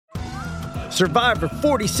Survivor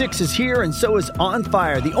 46 is here, and so is On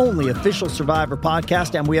Fire, the only official Survivor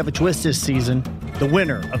podcast, and we have a twist this season. The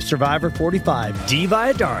winner of Survivor 45, Dee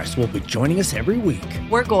Valladares, will be joining us every week.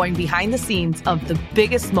 We're going behind the scenes of the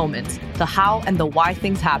biggest moments, the how and the why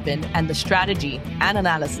things happen, and the strategy and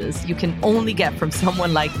analysis you can only get from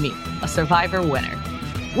someone like me, a Survivor winner.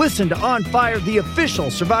 Listen to On Fire, the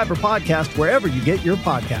official Survivor podcast, wherever you get your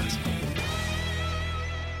podcast.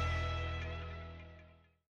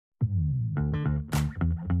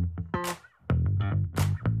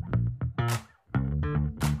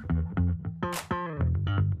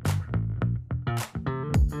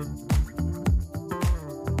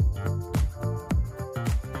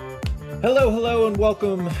 Hello, and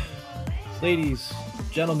welcome, ladies,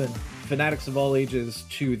 gentlemen, fanatics of all ages,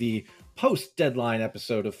 to the post-deadline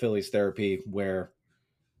episode of Phillies Therapy, where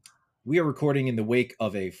we are recording in the wake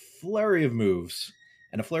of a flurry of moves,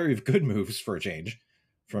 and a flurry of good moves for a change,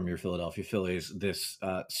 from your Philadelphia Phillies this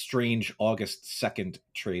strange August 2nd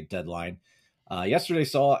trade deadline. Yesterday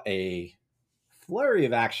saw a flurry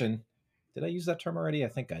of action. Did I use that term already? I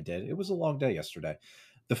think I did. It was a long day yesterday.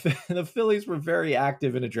 The Phillies were very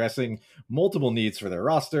active in addressing multiple needs for their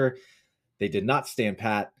roster. They did not stand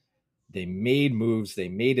pat. They made moves. They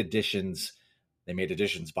made additions. They made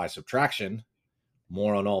additions by subtraction.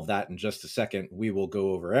 More on all of that in just a second. We will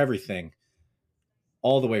go over everything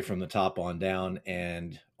all the way from the top on down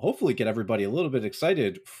and hopefully get everybody a little bit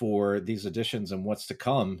excited for these additions and what's to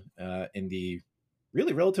come in the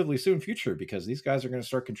really relatively soon future, because these guys are going to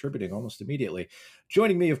start contributing almost immediately.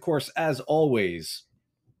 Joining me, of course, as always,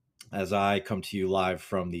 as I come to you live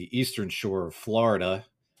from the eastern shore of Florida,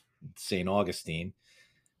 St. Augustine,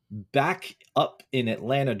 back up in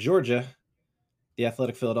Atlanta, Georgia, the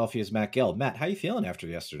Athletic Philadelphia's Matt Gelb. Matt, how you feeling after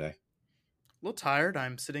yesterday? A little tired.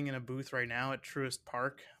 I'm sitting in a booth right now at Truist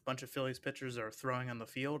Park. A bunch of Phillies pitchers are throwing on the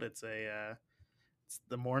field. It's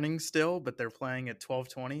the morning still, but they're playing at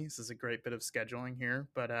 12:20. This is a great bit of scheduling here.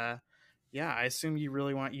 But yeah, I assume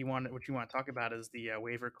what you want to talk about is the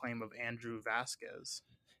waiver claim of Andrew Vasquez.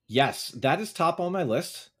 Yes, that is top on my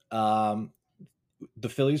list. The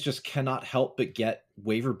Phillies just cannot help but get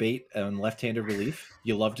waiver bait and left-handed relief.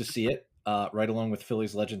 You love to see it, right along with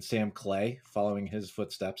Phillies legend Sam Clay following his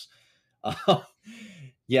footsteps.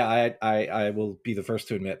 Yeah, I will be the first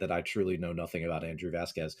to admit that I truly know nothing about Andrew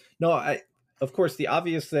Vasquez. No, of course, the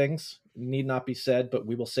obvious things need not be said, but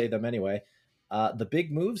we will say them anyway. The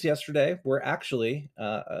big moves yesterday were actually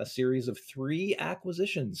a series of 3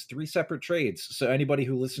 acquisitions, 3 separate trades. So anybody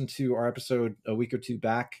who listened to our episode a week or two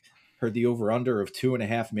back heard the over-under of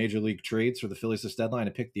 2.5 major league trades for the Phillies this deadline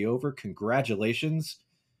and picked the over. Congratulations.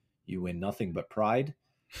 You win nothing but pride.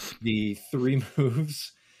 The 3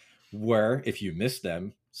 moves were, if you missed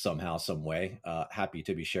them somehow, some way, happy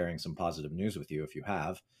to be sharing some positive news with you if you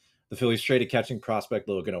have. The Phillies traded catching prospect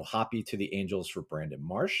Logan O'Hoppe to the Angels for Brandon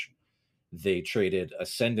Marsh. They traded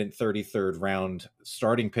ascendant 33rd round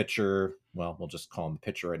starting pitcher, well, we'll just call him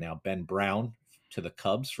pitcher right now, Ben Brown, to the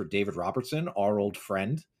Cubs for David Robertson, our old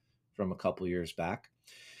friend from a couple years back.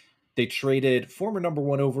 They traded former number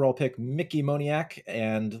 1 overall pick Mickey Moniak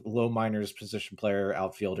and low minors position player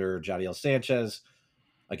outfielder Jadiel Sanchez,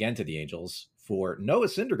 again to the Angels, for Noah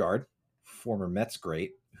Syndergaard, former Mets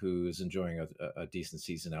great, who's enjoying a decent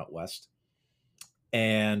season out west.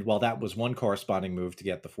 And while that was one corresponding move to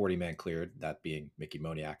get the 40-man cleared, that being Mickey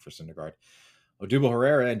Moniak for Syndergaard, Odubel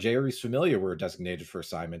Herrera and Jeurys Familia were designated for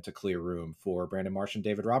assignment to clear room for Brandon Marsh and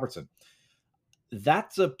David Robertson.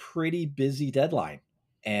 That's a pretty busy deadline.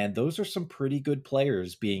 And those are some pretty good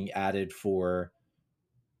players being added for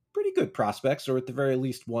pretty good prospects, or at the very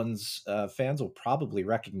least ones fans will probably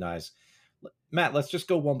recognize. Matt, let's just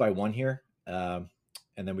go one by one here.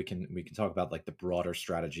 And then we can talk about like the broader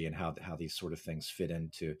strategy and how these sort of things fit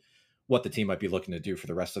into what the team might be looking to do for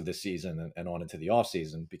the rest of this season and on into the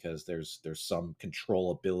offseason, because there's some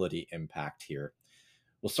controllability impact here.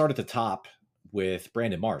 We'll start at the top with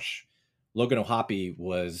Brandon Marsh. Logan O'Hoppe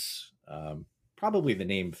was probably the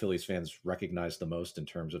name Phillies fans recognize the most in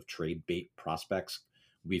terms of trade bait prospects.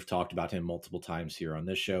 We've talked about him multiple times here on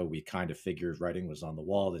this show. We kind of figured writing was on the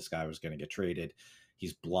wall. This guy was going to get traded.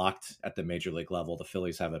 He's blocked at the major league level. The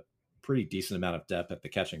Phillies have a pretty decent amount of depth at the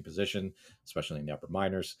catching position, especially in the upper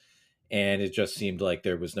minors. And it just seemed like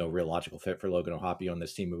there was no real logical fit for Logan O'Hoppe on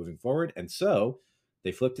this team moving forward. And so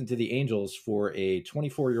they flipped into the Angels for a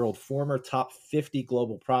 24-year-old former top 50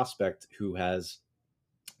 global prospect who has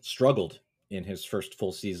struggled in his first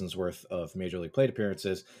full season's worth of major league plate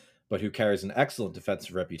appearances, but who carries an excellent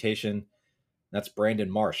defensive reputation. That's Brandon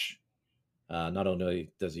Marsh. Not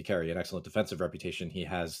only does he carry an excellent defensive reputation, he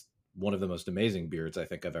has one of the most amazing beards I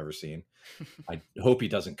think I've ever seen. I hope he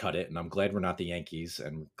doesn't cut it, and I'm glad we're not the Yankees,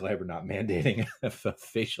 and glad we're not mandating a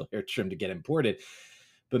facial hair trim to get imported.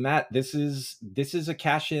 But Matt, this is a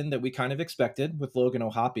cash in that we kind of expected with Logan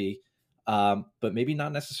O'Hoppe, but maybe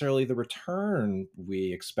not necessarily the return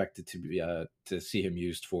we expected to be to see him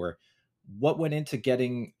used for. What went into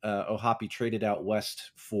getting O'Hoppe traded out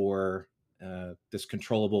west for this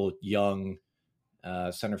controllable young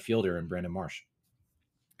center fielder in Brandon Marsh?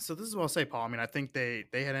 So this is what I'll say, Paul. I mean, I think they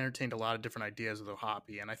had entertained a lot of different ideas with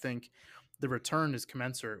O'Hoppe, and I think the return is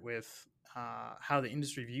commensurate with how the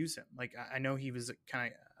industry views him. Like, I know he was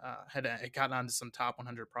kind of had gotten onto some top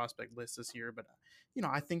 100 prospect lists this year, but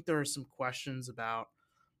I think there are some questions about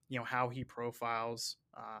how he profiles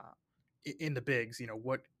in the bigs.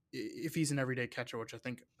 What if he's an everyday catcher, which I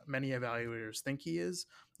think many evaluators think he is.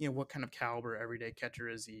 What kind of caliber everyday catcher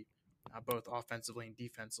is he, both offensively and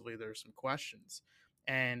defensively? There's some questions.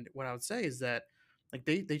 And what I would say is that like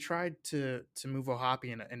they tried to move O'Hoppe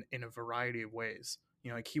in a variety of ways.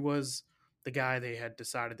 Like he was the guy they had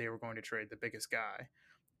decided they were going to trade, the biggest guy.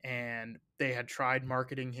 And they had tried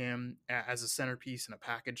marketing him as a centerpiece in a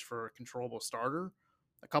package for a controllable starter,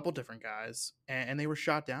 a couple different guys, and they were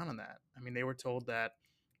shot down on that. I mean, they were told that,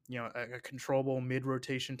 a controllable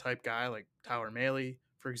mid-rotation type guy like Tyler Mahle,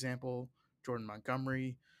 for example, Jordan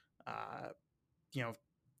Montgomery,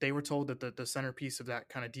 they were told that the centerpiece of that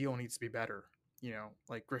kind of deal needs to be better,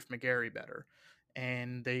 like Griff McGarry better.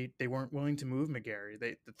 And they weren't willing to move McGarry.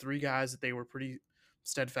 The three guys that they were pretty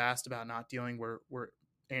steadfast about not dealing were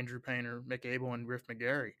Andrew Painter, Mick Abel, and Griff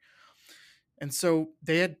McGarry. And so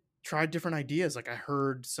they had tried different ideas. Like I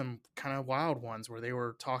heard some kind of wild ones where they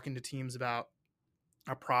were talking to teams about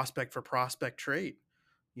a prospect for prospect trade,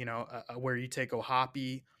 where you take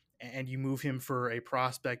O'Hoppe and you move him for a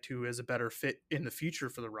prospect who is a better fit in the future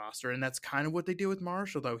for the roster. And that's kind of what they did with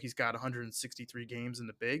Marsh, although he's got 163 games in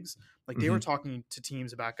the bigs. Like they were talking to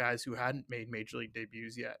teams about guys who hadn't made major league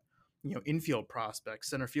debuts yet, infield prospects,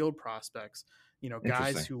 center field prospects,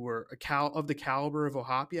 guys who were of the caliber of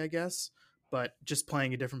O'Hoppe, I guess, but just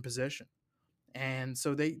playing a different position. And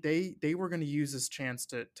so they were going to use this chance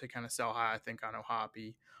to kind of sell high, I think, on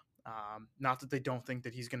O'Hoppe. Not that they don't think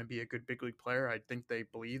that he's going to be a good big league player. I think they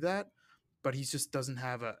believe that, but he just didn't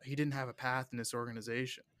have a path in this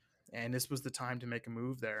organization. And this was the time to make a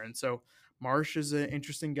move there. And so Marsh is an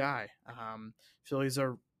interesting guy. Phillies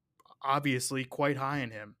are obviously quite high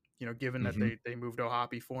in him, given that they moved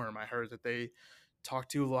O'Hoppe for him. I heard that they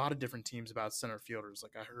talked to a lot of different teams about center fielders.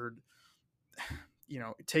 Like I heard,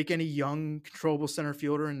 take any young controllable center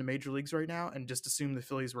fielder in the major leagues right now and just assume the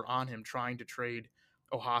Phillies were on him trying to trade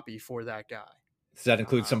O'Hoppe for that guy. Does that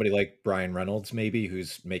include somebody like Brian Reynolds, maybe,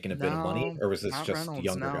 who's making a bit of money, or was this just Reynolds,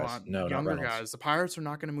 younger guys? No, younger guys. The Pirates are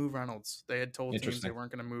not going to move Reynolds. They had told teams they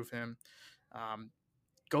weren't going to move him.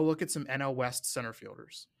 Go look at some NL West center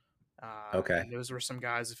fielders. Okay, those were some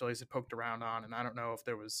guys the Phillies had poked around on, and I don't know if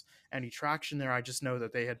there was any traction there. I just know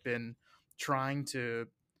that they had been trying to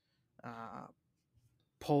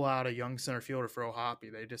pull out a young center fielder for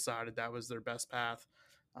O'Hoppe. They decided that was their best path.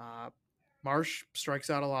 Marsh strikes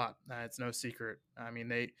out a lot. It's no secret. I mean,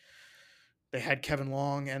 they had Kevin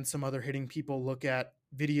Long and some other hitting people look at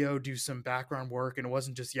video, do some background work, and it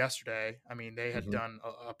wasn't just yesterday. I mean, they had done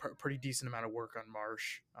a pretty decent amount of work on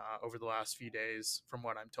Marsh over the last few days, from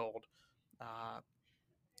what I'm told.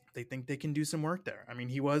 They think they can do some work there. I mean,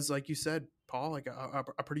 he was, like you said, Paul, like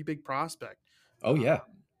a pretty big prospect. Oh, yeah.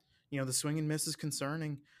 The swing and miss is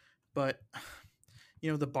concerning, but,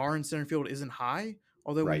 the bar in center field isn't high.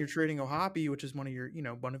 Although when you're trading O'Hoppe, which is one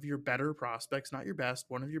of your better prospects, not your best,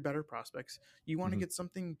 one of your better prospects, you want to get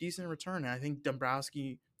something decent in return. And I think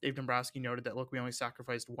Dave Dombrowski noted that, look, we only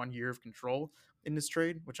sacrificed 1 year of control in this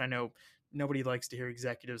trade, which I know nobody likes to hear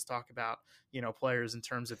executives talk about, players in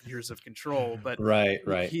terms of years of control. But right.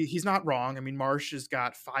 He's not wrong. I mean, Marsh has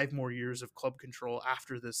got 5 more years of club control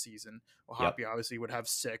after this season. O'Hoppe obviously would have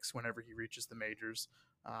 6 whenever he reaches the majors.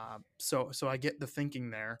 So I get the thinking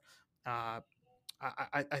there.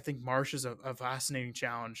 I think Marsh is a fascinating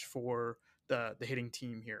challenge for the hitting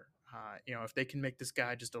team here. If they can make this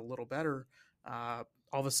guy just a little better, all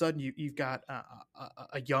of a sudden you've got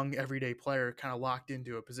a young everyday player kind of locked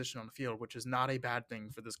into a position on the field, which is not a bad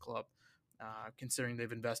thing for this club, considering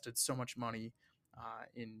they've invested so much money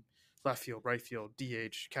in left field, right field,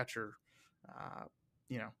 DH, catcher.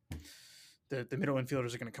 The middle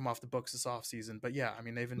infielders are going to come off the books this offseason. But yeah, I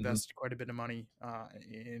mean, they've invested quite a bit of money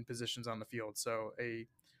in positions on the field. So a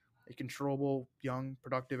controllable, young,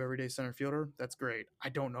 productive, everyday center fielder, that's great. I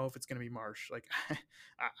don't know if it's going to be Marsh. Like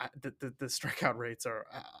the strikeout rates are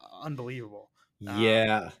unbelievable.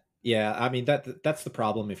 Yeah. Yeah, I mean that's the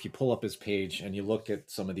problem. If you pull up his page and you look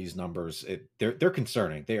at some of these numbers, they're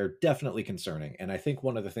concerning. They are definitely concerning. And I think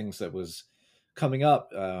one of the things that was coming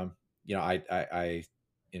up, I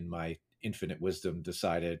in my infinite wisdom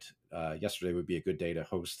decided yesterday would be a good day to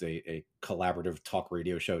host a collaborative talk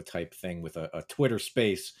radio show type thing with a Twitter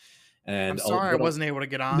space. I'm And sorry I what wasn't able to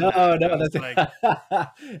get on no, that. no, I was that's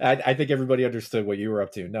like, I think everybody understood what you were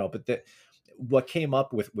up to. No, but what came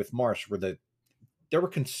up with Marsh were there were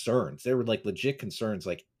concerns. There were like legit concerns.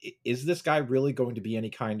 Like, is this guy really going to be any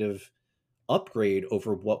kind of upgrade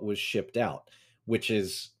over what was shipped out? Which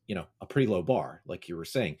is, a pretty low bar, like you were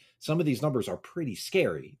saying. Some of these numbers are pretty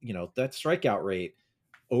scary. That strikeout rate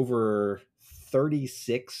over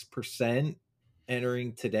 36%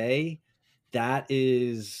 entering today. That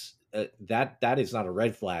is that is not a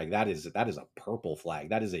red flag. That is a purple flag.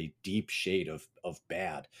 That is a deep shade of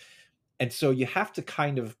bad. And so you have to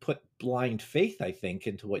kind of put blind faith, I think,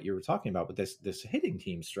 into what you were talking about with this hitting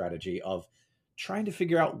team strategy of trying to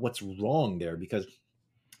figure out what's wrong there. Because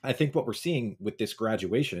I think what we're seeing with this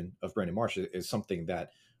graduation of Brandon Marsh is something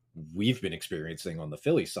that we've been experiencing on the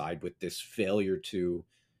Philly side with this failure to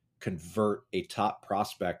convert a top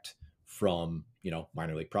prospect from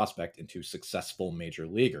minor league prospect into successful major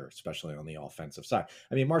leaguer, especially on the offensive side.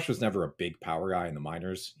 I mean, Marsh was never a big power guy in the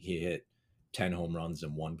minors. He hit 10 home runs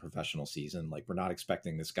in one professional season. Like, we're not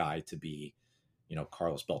expecting this guy to be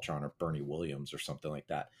Carlos Beltran or Bernie Williams or something like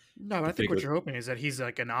that. no, The I think what bigger, you're hoping is that he's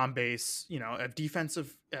like an on base, a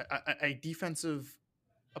defensive,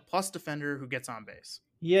 a plus defender who gets on base.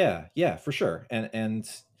 yeah, for sure. And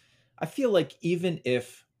I feel like even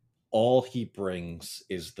if all he brings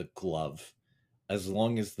is the glove, as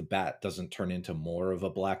long as the bat doesn't turn into more of a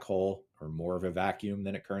black hole or more of a vacuum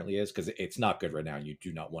than it currently is, because it's not good right now and you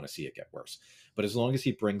do not want to see it get worse. But as long as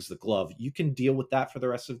he brings the glove, you can deal with that for the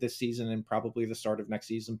rest of this season and probably the start of next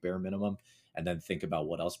season, bare minimum, and then think about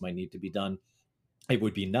what else might need to be done. It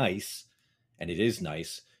would be nice, and it is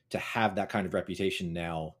nice, to have that kind of reputation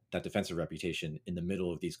now, that defensive reputation in the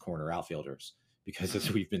middle of these corner outfielders. Because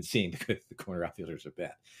as we've been seeing, the corner outfielders are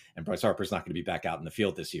bad. And Bryce Harper's not going to be back out in the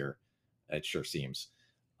field this year. It sure seems.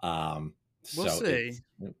 We'll see.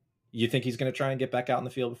 You think he's going to try and get back out in the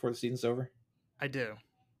field before the season's over? I do.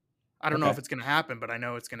 I don't know if it's going to happen, but I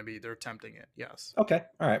know it's going to be. They're attempting it. Yes. Okay.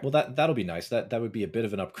 All right. Well, that'll be nice. That would be a bit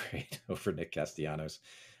of an upgrade over Nick Castellanos.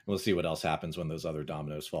 We'll see what else happens when those other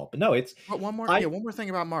dominoes fall. But no, it's. But one more thing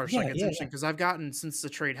about Marsh. It's interesting because I've gotten, since the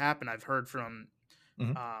trade happened, I've heard from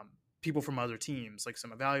people from other teams, like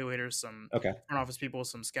some evaluators, some front office people,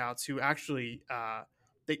 some scouts who actually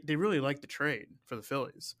they really like the trade for the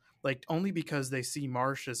Phillies. Like, only because they see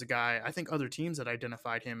Marsh as a guy. I think other teams had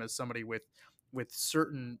identified him as somebody with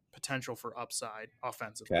certain potential for upside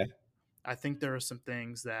offensively. Okay. I think there are some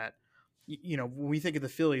things that, when we think of the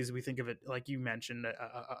Phillies, we think of it, like you mentioned,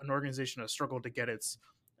 an organization that struggled to get its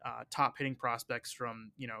top hitting prospects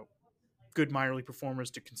from, good minor league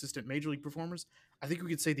performers to consistent major league performers. I think we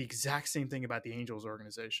could say the exact same thing about the Angels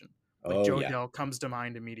organization. Like, Joe Dell comes to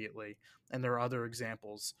mind immediately, and there are other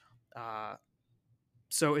examples.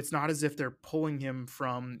 So it's not as if they're pulling him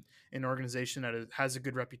from an organization that has a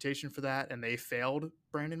good reputation for that, and they failed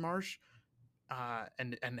Brandon Marsh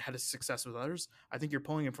and had a success with others. I think you're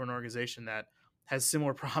pulling him from an organization that has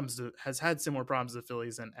similar problems has had similar problems to the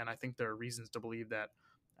Phillies, and I think there are reasons to believe that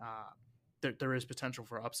there is potential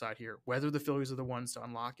for upside here. Whether the Phillies are the ones to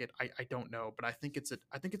unlock it, I don't know, but I think it's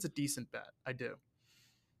a decent bet. I do.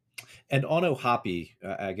 And on O'Hoppe,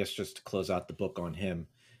 I guess just to close out the book on him,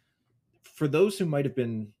 for those who might have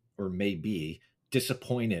been or may be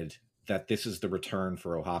disappointed that this is the return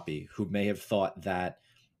for O'Hoppe, who may have thought that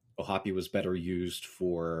O'Hoppe was better used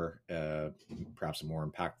for perhaps a more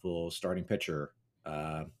impactful starting pitcher.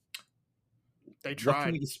 They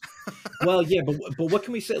tried. Well, yeah, but what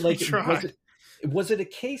can we say? Like, was it a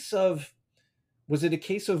case of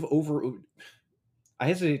over? I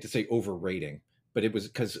hesitate to say overrating, but it was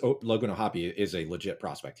because Logan O'Hoppe is a legit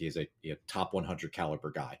prospect. He is a top 100 caliber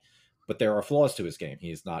guy. But there are flaws to his game.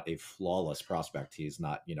 He is not a flawless prospect. He is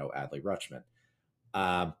not, Adley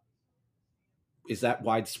Rutschman. Is that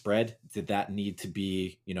widespread? Did that need to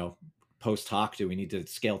be, post hoc? Do we need to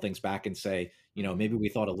scale things back and say, maybe we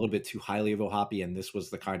thought a little bit too highly of O'Hoppe and this was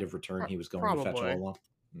the kind of return he was going to fetch all along?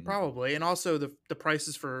 Mm-hmm. Probably. And also the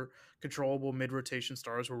prices for controllable mid-rotation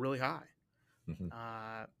stars were really high. Mm-hmm.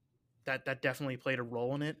 That definitely played a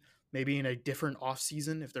role in it. Maybe in a different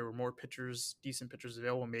offseason, if there were more decent pitchers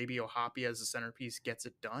available, maybe O'Hoppe as a centerpiece gets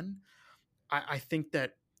it done. I think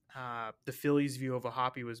that the Phillies' view of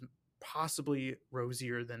O'Hoppe was possibly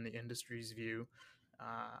rosier than the industry's view.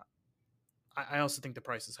 I also think the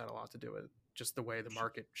prices had a lot to do with it. just the way the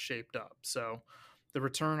market shaped up. So the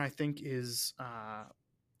return, I think, is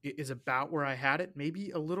about where I had it,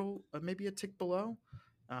 maybe a little, maybe a tick below,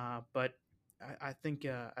 but I think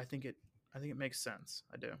it makes sense.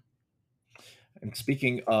 I do. And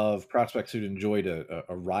speaking of prospects who'd enjoyed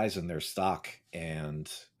a rise in their stock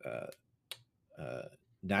and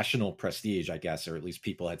national prestige, I guess, or at least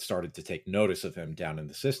people had started to take notice of him down in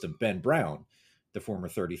the system, Ben Brown, the former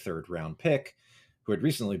 33rd round pick, who had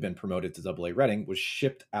recently been promoted to Double-A Reading, was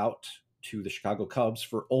shipped out to the Chicago Cubs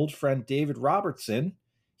for old friend David Robertson,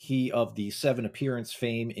 he of the 7 appearance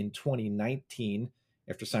fame in 2019,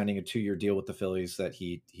 after signing a 2-year deal with the Phillies that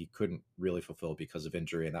he couldn't really fulfill because of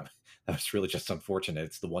injury. And that was really just unfortunate.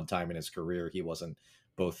 It's the one time in his career he wasn't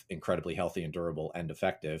both incredibly healthy and durable and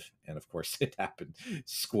effective. And of course, it happened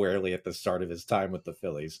squarely at the start of his time with the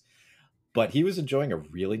Phillies. But he was enjoying a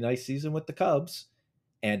really nice season with the Cubs.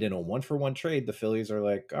 And in a 1-for-1 trade, the Phillies are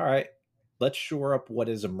like, all right, let's shore up what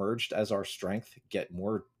has emerged as our strength, get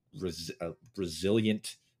more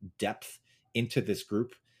resilient depth into this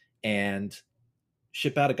group, and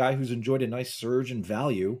ship out a guy who's enjoyed a nice surge in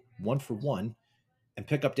value 1-for-1, and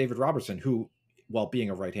pick up David Robertson, who, while being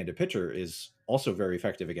a right-handed pitcher, is also very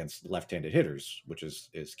effective against left-handed hitters, which is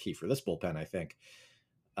key for this bullpen, I think.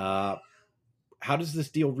 How does this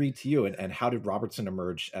deal read to you, and how did Robertson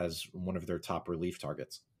emerge as one of their top relief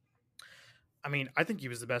targets? I mean, I think he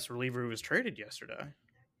was the best reliever who was traded yesterday.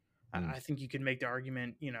 I think you could make the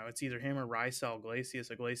argument, it's either him or Raisel Iglesias.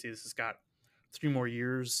 Iglesias has got 3 more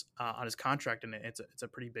years on his contract, and it's a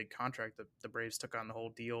pretty big contract that the Braves took on the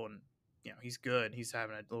whole deal. And, he's good. He's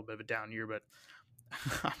having a little bit of a down year, but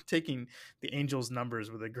I'm taking the Angels numbers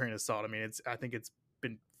with a grain of salt. I mean, I think it's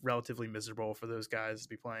been relatively miserable for those guys to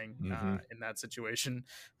be playing in that situation.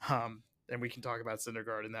 And we can talk about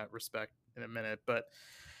Syndergaard in that respect in a minute, but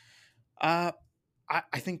I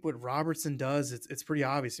think what Robertson does, it's pretty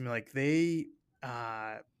obvious. I mean, like they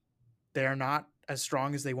are not as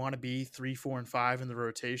strong as they want to be 3, 4, and 5 in the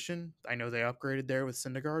rotation. I know they upgraded there with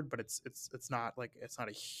Syndergaard, but it's not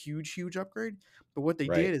a huge upgrade. But what they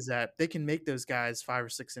did is that they can make those guys 5 or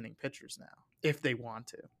 6 inning pitchers now if they want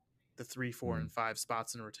to, the 3, 4, and 5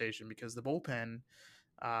 spots in rotation, because the bullpen,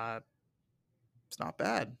 it's not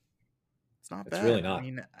bad. It's not bad. It's really not. I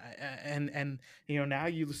mean, and now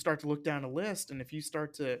you start to look down a list, and if you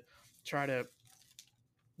start to try to,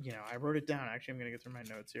 I wrote it down. Actually, I'm going to go through my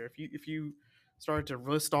notes here. If you started to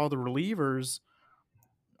list all the relievers,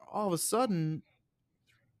 all of a sudden,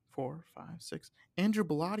 4, 5, 6. Andrew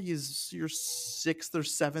Bellotti is your 6th or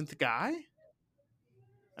 7th guy.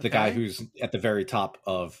 The guy who's at the very top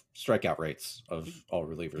of strikeout rates of all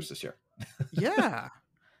relievers this year. Yeah.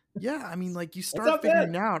 I mean, like you start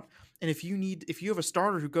figuring out, and if you have a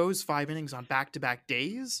starter who goes 5 innings on back-to-back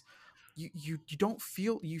days, you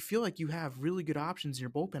feel like you have really good options in your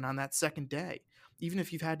bullpen on that second day, even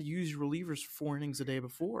if you've had to use your relievers for 4 innings a day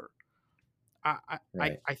before. I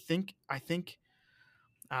think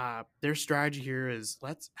their strategy here is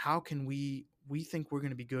how can we think we're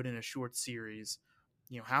going to be good in a short series,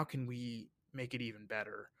 how can we make it even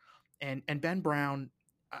better? And Ben Brown,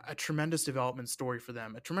 a tremendous development story for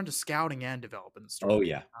them, a tremendous scouting and development story. Oh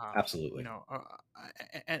yeah, absolutely.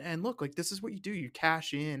 And look, like this is what you do. You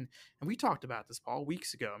cash in, and we talked about this, Paul,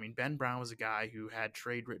 weeks ago. I mean, Ben Brown was a guy who had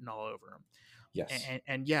trade written all over him. Yes.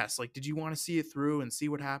 And yes, like, did you want to see it through and see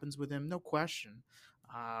what happens with him? No question.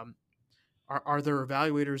 Are there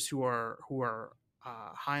evaluators who are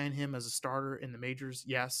high on him as a starter in the majors?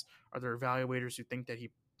 Yes. Are there evaluators who think that he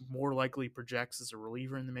more likely projects as a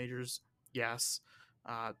reliever in the majors? Yes.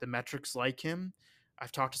 The metrics like him.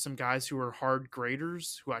 I've talked to some guys who are hard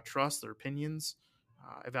graders who I trust their opinions,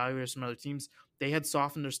 evaluators from other teams. They had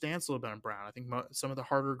softened their stance a little bit on Brown. I think some of the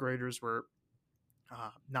harder graders were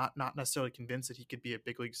not necessarily convinced that he could be a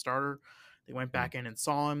big league starter. They went back in and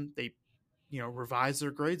saw him. They, revised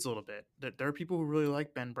their grades a little bit. There are people who really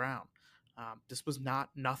like Ben Brown. This was not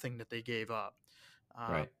nothing that they gave up.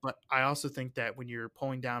 But I also think that when you're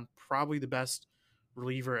pulling down probably the best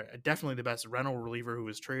reliever, definitely the best rental reliever who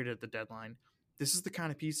was traded at the deadline, this is the kind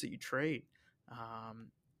of piece that you trade.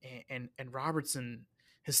 And Robertson,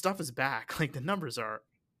 his stuff is back. Like the numbers are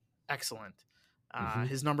excellent.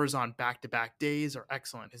 His numbers on back-to-back days are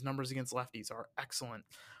excellent. His numbers against lefties are excellent.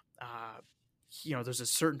 There's a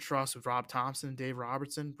certain trust with Rob Thompson and Dave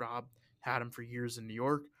Robertson. Rob had him for years in New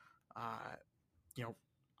York.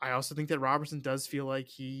 I also think that Robertson does feel like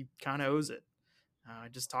he kind of owes it. I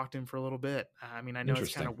just talked to him for a little bit. I mean, I know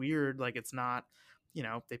it's kind of weird. Like it's not,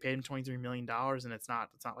 they paid him $23 million and it's not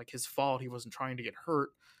like his fault. He wasn't trying to get hurt,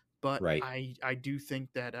 but I do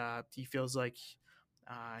think that he feels like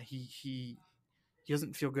he he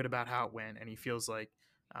doesn't feel good about how it went, and he feels like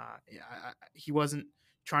he wasn't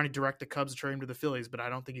trying to direct the Cubs to trade him to the Phillies, but I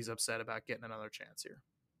don't think he's upset about getting another chance here.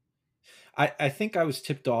 I think I was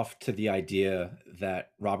tipped off to the idea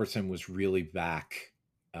that Robertson was really back,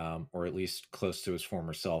 or at least close to his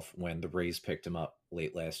former self, when the Rays picked him up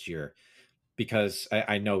late last year. Because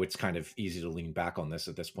I know it's kind of easy to lean back on this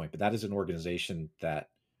at this point, but that is an organization that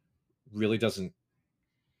really doesn't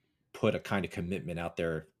put a kind of commitment out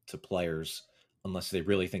there to players unless they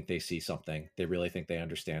really think they see something. They really think they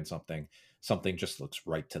understand something. Something just looks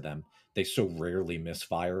right to them. They so rarely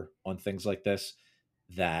misfire on things like this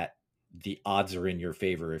that the odds are in your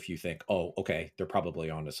favor if you think, oh, okay, they're probably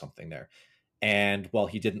onto something there. And while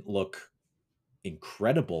he didn't look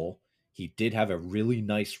incredible, he did have a really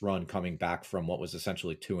nice run coming back from what was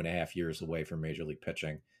essentially 2.5 years away from major league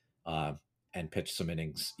pitching, and pitched some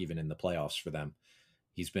innings even in the playoffs for them.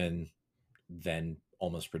 He's been then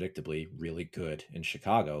almost predictably really good in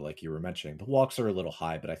Chicago, like you were mentioning. The walks are a little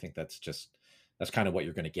high, but I think that's kind of what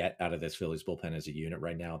you're going to get out of this Phillies bullpen as a unit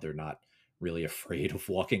right now. They're not really afraid of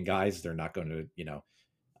walking guys. They're not going to,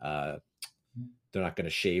 they're not going to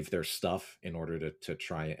shave their stuff in order to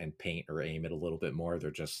try and paint or aim it a little bit more.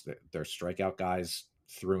 They're strikeout guys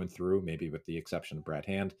through and through, maybe with the exception of Brad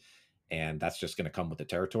Hand. And that's just going to come with the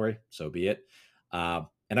territory. So be it. And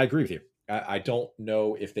I agree with you. I don't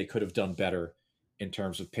know if they could have done better in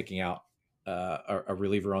terms of picking out a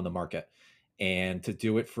reliever on the market, and to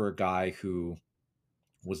do it for a guy who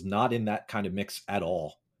was not in that kind of mix at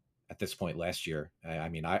all at this point last year. I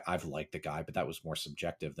mean, I've liked the guy, but that was more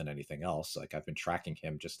subjective than anything else. Like, I've been tracking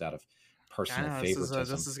him just out of personal favoritism.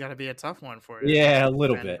 This is going to be a tough one for you. Yeah, a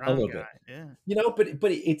little bit. Yeah.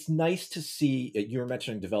 But it's nice to see. You were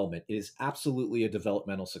mentioning development. It is absolutely a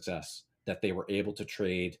developmental success that they were able to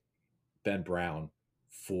trade Ben Brown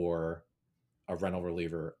for a rental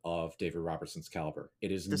reliever of David Robertson's caliber.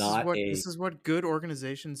 This is what good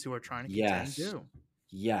organizations who are trying to contend do.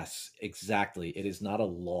 Yes, exactly. It is not a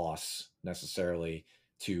loss necessarily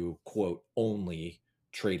to, quote, only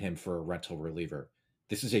trade him for a rental reliever.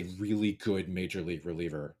 This is a really good major league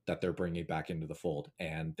reliever that they're bringing back into the fold.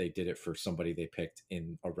 And they did it for somebody they picked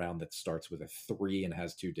in a round that starts with a 3 and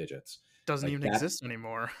has 2 digits. Doesn't even exist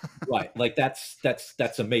anymore. Right. Like, that's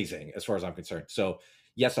amazing as far as I'm concerned. So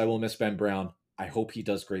yes, I will miss Ben Brown. I hope he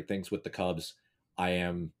does great things with the Cubs. I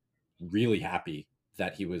am really happy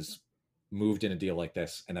that he was moved in a deal like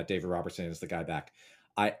this and that David Robertson is the guy back.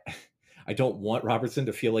 I don't want Robertson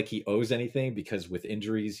to feel like he owes anything, because with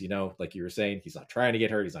injuries, like you were saying, he's not trying to get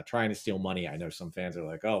hurt. He's not trying to steal money. I know some fans are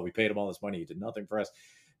like, oh, we paid him all this money. He did nothing for us.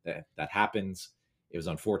 That happens. It was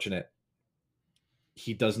unfortunate.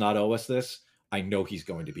 He does not owe us this. I know he's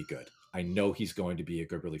going to be good. I know he's going to be a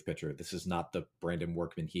good relief pitcher. This is not the Brandon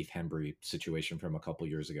Workman, Heath Hembree situation from a couple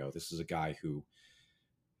years ago. This is a guy who,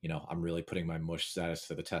 I'm really putting my mush status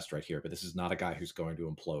to the test right here, but this is not a guy who's going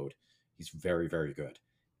to implode. He's very, very good.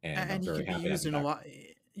 And I'm very happy.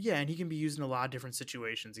 And he can be used in a lot of different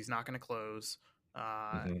situations. He's not going to close.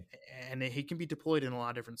 And he can be deployed in a lot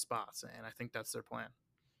of different spots. And I think that's their plan.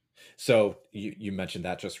 So you mentioned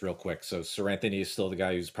that just real quick. So Sir Anthony is still the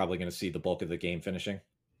guy who's probably going to see the bulk of the game finishing.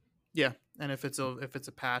 Yeah, and if it's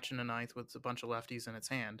a patch in a ninth with a bunch of lefties in its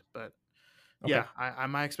hand, but okay. Yeah,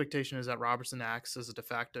 my expectation is that Robertson acts as a de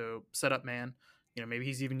facto setup man. Maybe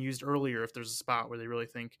he's even used earlier if there's a spot where they really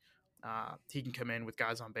think he can come in with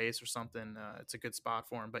guys on base or something. It's a good spot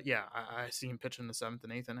for him. But yeah, I see him pitching the 7th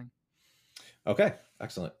and 8th inning. Okay,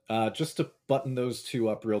 excellent. Just to button those two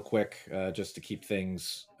up real quick, just to keep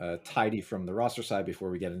things tidy from the roster side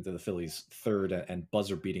before we get into the Phillies' third and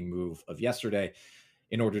buzzer-beating move of yesterday,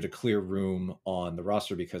 in order to clear room on the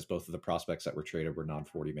roster, because both of the prospects that were traded were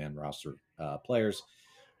non-40-man roster players.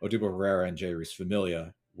 Odubel Herrera and Jeurys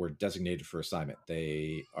Familia were designated for assignment.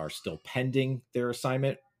 They are still pending their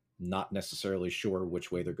assignment, not necessarily sure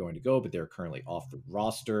which way they're going to go, but they're currently off the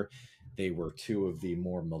roster. They were 2 of the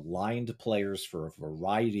more maligned players for a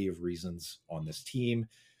variety of reasons on this team.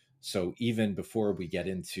 So even before we get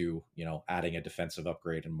into, adding a defensive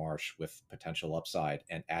upgrade in Marsh with potential upside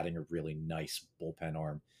and adding a really nice bullpen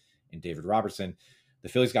arm in David Robertson, the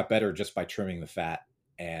Phillies got better just by trimming the fat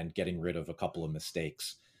and getting rid of a couple of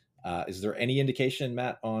mistakes. Is there any indication,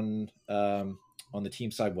 Matt, on the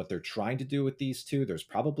team side what they're trying to do with these 2? There's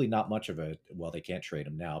probably not much of it. Well, they can't trade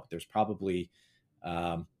them now, but there's probably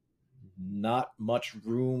not much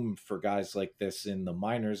room for guys like this in the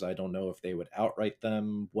minors. I don't know if they would outright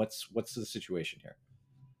them. What's the situation here?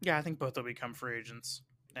 Yeah, I think both will become free agents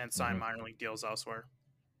and sign minor league deals elsewhere.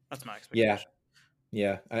 That's my expectation.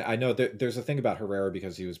 Yeah, I know that there's a thing about Herrera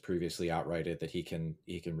because he was previously outrighted that he can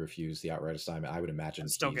refuse the outright assignment. I would And imagine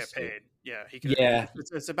still get paid. Yeah, he can. yeah,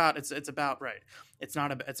 It's about right. It's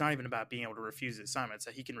not even about being able to refuse the assignment. It's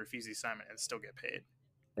that he can refuse the assignment and still get paid.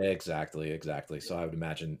 exactly. So I would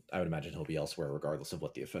imagine he'll be elsewhere regardless of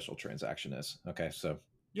what the official transaction is. Okay, so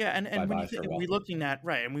Yeah, and bye when bye farewell. we're looking at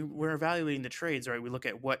right, and we're evaluating the trades, right? We look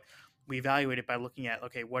at what we evaluate it by looking at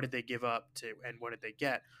okay, what did they give up to, and what did they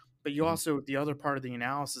get? But you Mhm. also the other part of the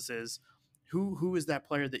analysis is who is that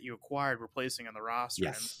player that you acquired replacing on the roster,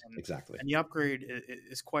 Yes, exactly. and the upgrade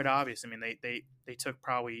is quite obvious. I mean, they took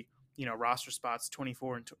probably roster spots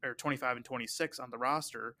 24 or 25 and 26 on the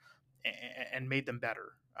roster, and made them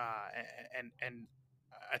better. And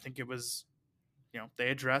I think it was they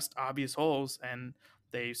addressed obvious holes and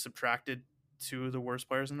they subtracted two of the worst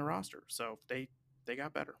players in the roster. So they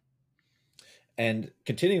got better. And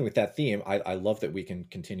continuing with that theme, I love that we can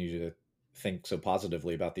continue to think so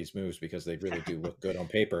positively about these moves because they really do look good on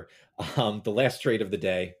paper. The last trade of the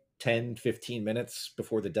day, 10, 15 minutes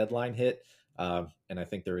before the deadline hit. And I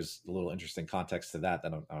think there is a little interesting context to that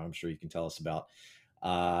I'm sure you can tell us about.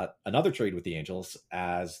 Another trade with the Angels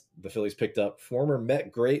as the Phillies picked up former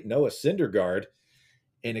Met great Noah Syndergaard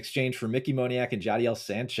in exchange for Mickey Moniak and Jadiel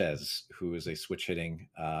Sanchez, who is a switch hitting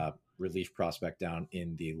relief prospect down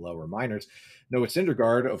in the lower minors. Noah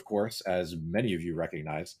Syndergaard, of course, as many of you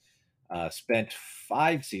recognize, spent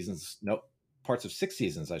 5 seasons, no, parts of 6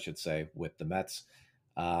 seasons, I should say, with the Mets.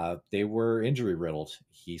 They were injury riddled.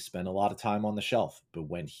 He spent a lot of time on the shelf, but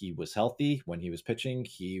when he was healthy, when he was pitching,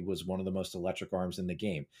 he was one of the most electric arms in the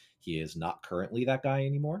game. He is not currently that guy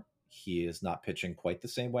anymore. He is not pitching quite the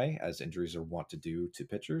same way as injuries are wont to do to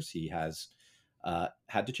pitchers. He has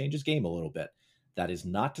had to change his game a little bit. That is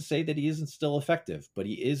not to say that he isn't still effective, but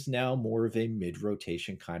he is now more of a mid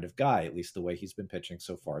rotation kind of guy, at least the way he's been pitching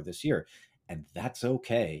so far this year. And that's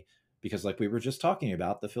okay because, like we were just talking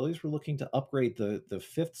about, the Phillies were looking to upgrade the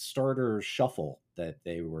fifth starter shuffle that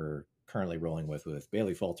they were currently rolling with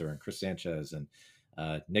Bailey Falter and Chris Sanchez and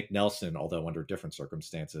Nick Nelson, although under different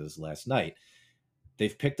circumstances last night.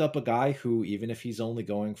 They've picked up a guy who, even if he's only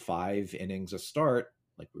going 5 innings a start,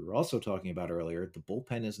 like we were also talking about earlier, the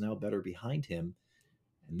bullpen is now better behind him.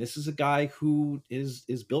 And this is a guy who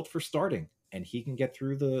is built for starting, and he can get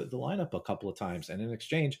through the lineup a couple of times. And in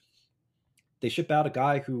exchange, they ship out a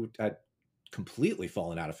guy who had completely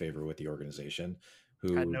fallen out of favor with the organization, Had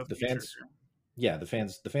who no the future. fans, yeah, the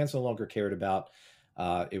fans no longer cared about.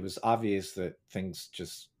 It was obvious that things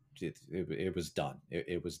just it was done.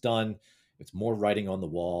 It was done. It's more writing on the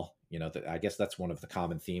wall. I guess that's one of the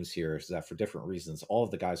common themes here is that for different reasons, all of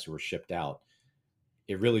the guys who were shipped out,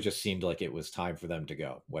 it really just seemed like it was time for them to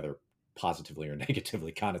go, whether positively or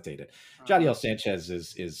negatively connotated. Jadiel Sanchez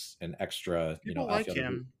is an extra, People like outfielder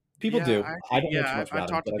who him. people Yeah, do. I don't know too much I've about him,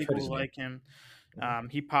 talked to but I've heard people his who name. like him.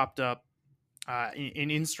 He popped up in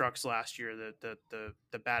Instructs last year.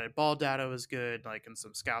 The batted ball data was good. Like in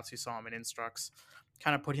some scouts who saw him in Instructs,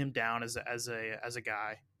 kind of put him down as a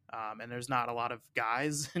guy. And there's not a lot of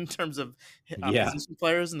guys in terms of Yeah. position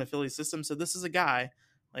players in the Philly system. So this is a guy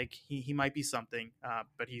like he might be something,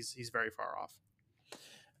 but he's very far off.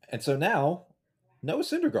 And so now, Noah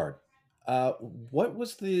Syndergaard. What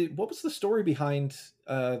was the story behind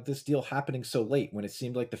this deal happening so late when it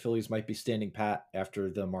seemed like the Phillies might be standing pat after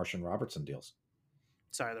the Martian Robertson deals?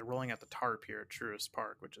 Sorry, they're rolling out the tarp here at Truist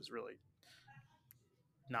Park, which is really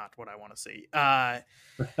not what I want to see.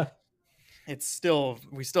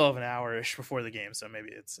 We still have an hour-ish before the game, so maybe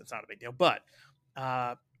it's not a big deal. But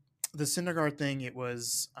the Syndergaard thing, it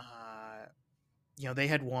was they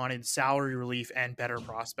had wanted salary relief and better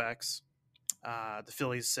prospects. The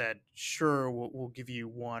Phillies said, "Sure, we'll give you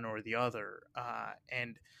one or the other,"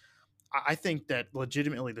 and I think that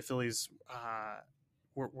legitimately the Phillies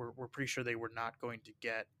were pretty sure they were not going to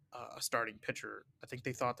get a starting pitcher. I think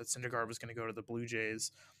they thought that Syndergaard was going to go to the Blue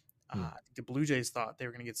Jays. I think the Blue Jays thought they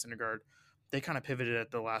were going to get Syndergaard. They kind of pivoted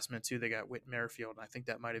at the last minute too. They got Whit Merrifield, and I think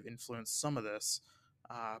that might have influenced some of this.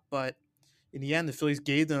 But in the end, the Phillies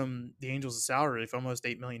gave the Angels a salary of almost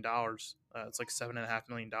 $8 million. It's like $7.5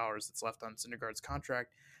 million that's left on Syndergaard's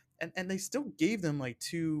contract, and they still gave them like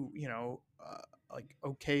two, like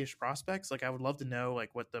okayish prospects. Like I would love to know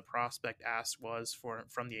like what the prospect ask was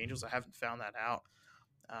from the Angels. I haven't found that out.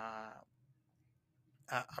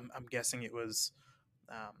 I'm guessing it was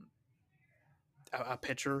a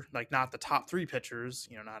pitcher, like not the top three pitchers,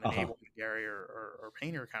 not an Abel McGarry or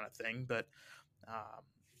Painter kind of thing, but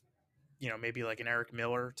maybe like an Eric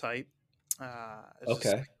Miller type. It's just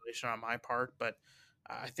speculation on my part, but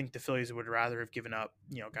I think the Phillies would rather have given up,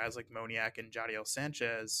 guys like Moniak and Jadiel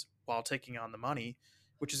Sanchez while taking on the money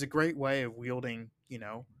which is a great way of wielding,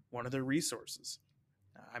 one of their resources.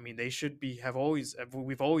 I mean, they should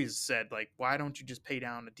we've always said, like, why don't you just pay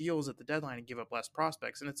down the deals at the deadline and give up less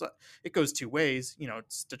prospects? And it goes two ways.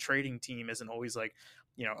 It's the trading team isn't always like,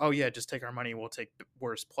 oh yeah, just take our money, we'll take the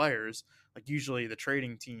worst players. Like, usually the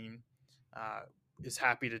trading team is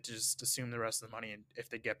happy to just assume the rest of the money and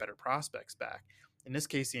if they get better prospects back. In this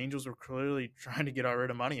case, the Angels were clearly trying to get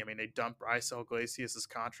rid of money. I mean, they dumped Raisel Iglesias'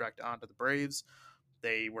 contract onto the Braves.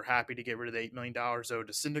 They were happy to get rid of the $8 million owed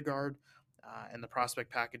to Syndergaard, and the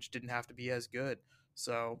prospect package didn't have to be as good.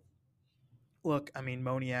 So, look, I mean,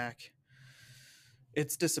 Moniak,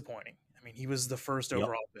 it's disappointing. I mean, he was the first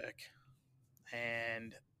overall pick,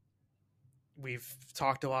 and we've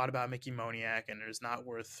talked a lot about Mickey Moniak, and it's not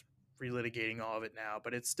worth relitigating all of it now,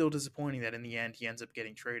 but it's still disappointing that in the end he ends up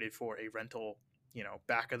getting traded for a rental,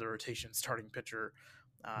 back of the rotation starting pitcher.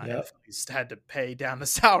 And he's had to pay down the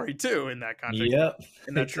salary too in that contract.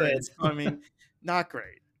 In that trade. So, I mean, not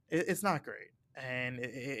great. It's not great, and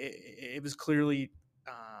it was clearly,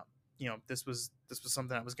 this was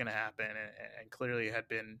something that was going to happen, and clearly had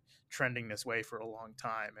been trending this way for a long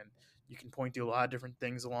time. And you can point to a lot of different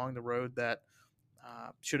things along the road that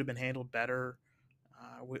should have been handled better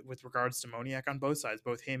with regards to Moniak on both sides,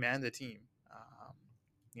 both him and the team.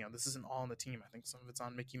 This isn't all on the team. I think some of it's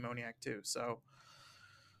on Mickey Moniak too. So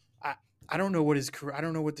I don't know what his career. I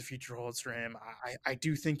don't know what the future holds for him. I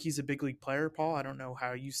do think he's a big league player, Paul. I don't know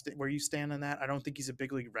how where you stand on that. I don't think he's a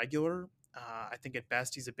big league regular. I think at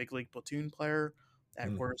best he's a big league platoon player.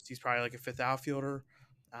 At worst, he's probably like a fifth outfielder.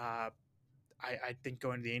 I think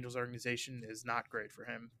going to the Angels organization is not great for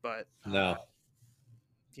him. But no,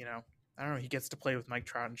 I don't know. He gets to play with Mike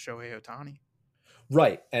Trout and Shohei Ohtani.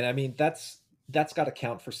 Right, and I mean that's got to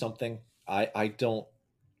count for something. I don't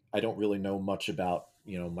really know much about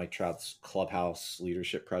Mike Trout's clubhouse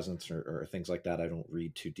leadership presence or things like that. I don't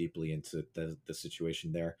read too deeply into the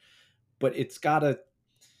situation there, but it's got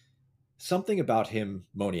something about him,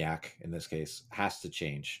 Moniak in this case, has to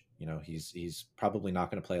change. He's probably not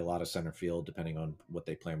going to play a lot of center field depending on what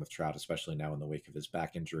they plan with Trout, especially now in the wake of his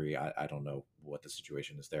back injury. I don't know what the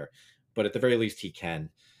situation is there, but at the very least he can.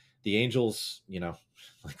 The Angels,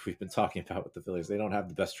 like we've been talking about with the Phillies, they don't have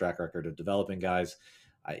the best track record of developing guys.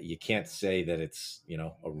 You can't say that it's,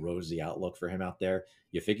 a rosy outlook for him out there.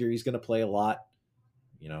 You figure he's going to play a lot,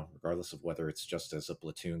 regardless of whether it's just as a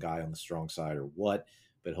platoon guy on the strong side or what,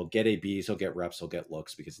 but he'll get ABs, he'll get reps, he'll get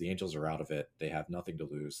looks because the Angels are out of it. They have nothing to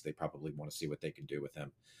lose. They probably want to see what they can do with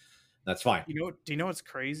him. That's fine. Do you know what's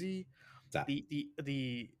crazy?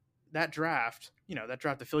 That draft,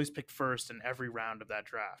 the Phillies picked first in every round of that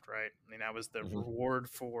draft, right? I mean, that was the reward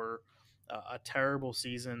for a terrible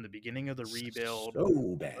season, the beginning of the rebuild.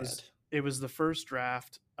 So bad. It was the first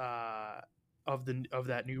draft of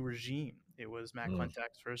that new regime. It was Matt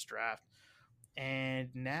Klentak's first draft. And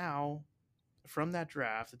now from that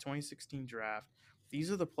draft, the 2016 draft, these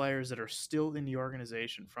are the players that are still in the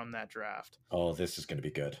organization from that draft. Oh, this is going to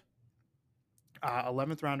be good.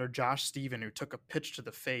 11th rounder Josh Steven, who took a pitch to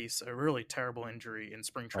the face, a really terrible injury in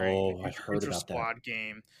spring training. Oh, I heard about squad that.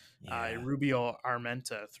 Game. Yeah. Rubio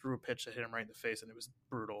Armenta threw a pitch that hit him right in the face, and it was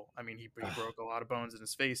brutal. I mean, he broke a lot of bones in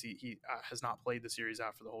his face. He has not played the series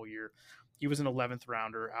out for the whole year. He was an 11th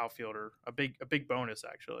rounder outfielder, a big bonus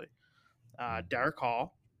actually. Derek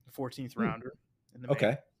Hall, 14th rounder in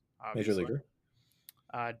the Major leaguer.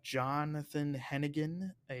 Jonathan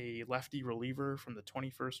Hennigan, a lefty reliever from the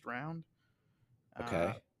 21st round.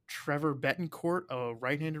 Trevor Bettencourt, a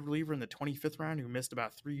right-handed reliever in the 25th round who missed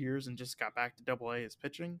about 3 years and just got back to Double-A as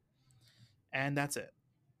pitching. And that's it.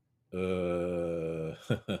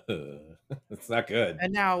 It's not good.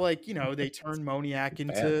 And now, they turned Moniak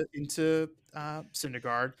into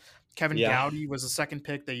Syndergaard. Kevin Gowdy was a second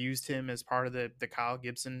pick. They used him as part of the Kyle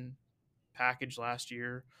Gibson package last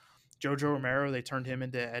year. Jojo Romero, they turned him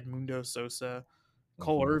into Edmundo Sosa.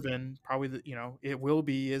 Cole Irvin, probably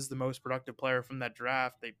is the most productive player from that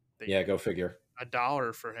draft. They go figure.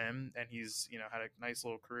 $1 for him, and he's had a nice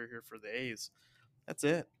little career here for the A's. That's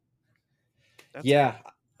it.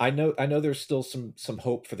 I know there's still some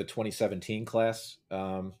hope for the 2017 class,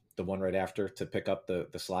 the one right after, to pick up the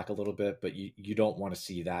slack a little bit, but you don't want to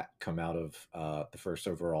see that come out of the first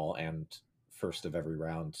overall and first of every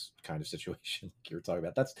round kind of situation like you were talking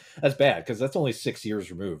about. That's bad because that's only 6 years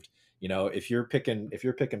removed. If you're picking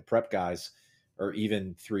prep guys or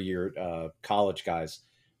even 3-year college guys,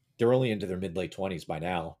 they're only into their mid-late 20s by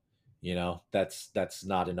now. That's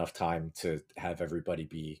not enough time to have everybody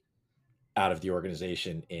be out of the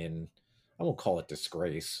organization in, I won't call it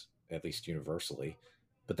disgrace, at least universally,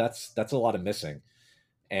 but that's a lot of missing.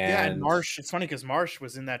 Yeah, and And Marsh. It's funny because Marsh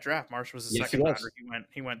was in that draft. Marsh was a yes, he second rounder. was.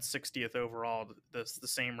 He went 60th overall. The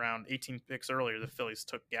same round, 18 picks earlier. The Phillies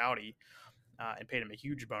took Gowdy and paid him a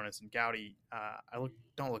huge bonus. And Gowdy,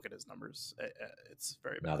 don't look at his numbers. It's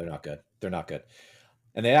very No, bad. they're not good. They're not good.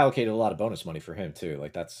 And they allocated a lot of bonus money for him too.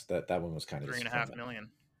 Like that one was kind of $3.5 disappointing. million.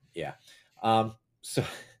 Yeah. So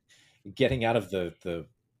getting out of the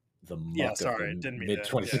Yeah, muck of sorry, the didn't mean mid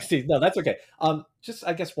to. Yeah. 2016. No, that's okay. Just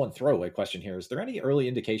I guess one throwaway question here: is there any early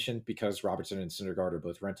indication, because Robertson and Syndergaard are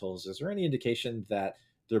both rentals? Is there any indication that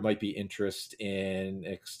there might be interest in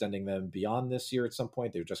extending them beyond this year at some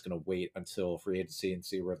point? They're just going to wait until free agency and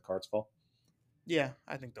see where the cards fall. Yeah,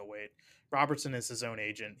 I think they'll wait. Robertson is his own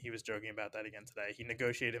agent. He was joking about that again today. He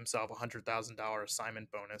negotiated himself $100,000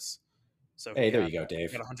 assignment bonus. So Hey, he there got, you go,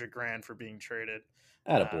 Dave. he got $100,000 for being traded.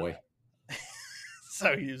 Attaboy.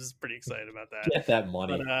 So he was pretty excited about that. Get that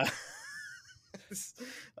money.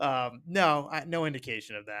 But no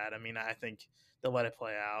indication of that. I mean, I think they'll let it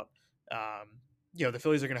play out. The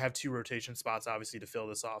Phillies are going to have 2 rotation spots, obviously, to fill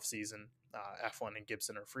this offseason. Eflin and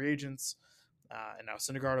Gibson are free agents, and now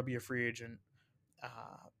Syndergaard will be a free agent.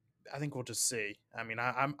 I think we'll just see. I mean,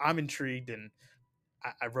 I'm intrigued, and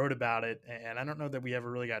I wrote about it, and I don't know that we ever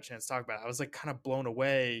really got a chance to talk about it. I was like kind of blown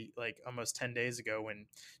away like almost 10 days ago when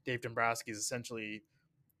Dave Dombrowski is essentially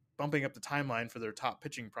bumping up the timeline for their top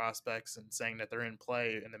pitching prospects and saying that they're in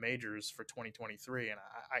play in the majors for 2023. And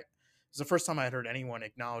it was the first time I had heard anyone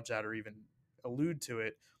acknowledge that or even allude to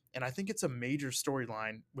it. And I think it's a major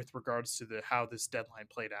storyline with regards to how this deadline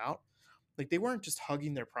played out. Like, they weren't just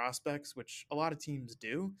hugging their prospects, which a lot of teams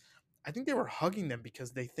do. I think they were hugging them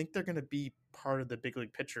because they think they're going to be part of the big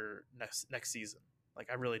league pitcher next season.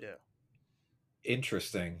 Like, I really do.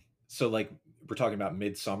 Interesting. So, like, we're talking about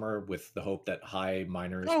midsummer with the hope that high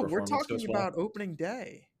minors No, we're performance talking goes well. about opening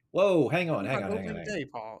day. Whoa, hang on. Opening day,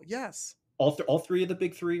 Paul. Yes. All 3 of the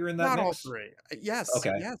big 3 are in that Not mix? all 3. Yes.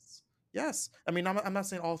 Okay. Yes. I mean, I'm not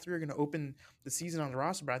saying all 3 are going to open the season on the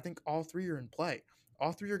roster, but I think all 3 are in play.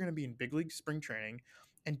 All 3 are going to be in big league spring training.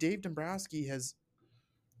 And Dave Dombrowski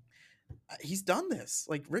he's done this.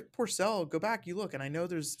 Like, Rick Porcello, go back, you look, and I know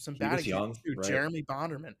there's some bad examples too. Right? Jeremy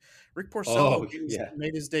Bonderman. Rick Porcello yeah.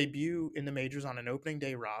 made his debut in the majors on an opening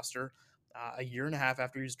day roster a year and a half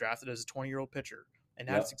after he was drafted as a 20-year-old pitcher. And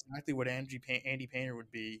that's exactly what Andy Painter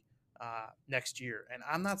would be next year. And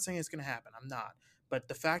I'm not saying it's going to happen. I'm not. But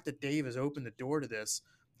the fact that Dave has opened the door to this,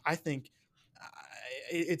 I think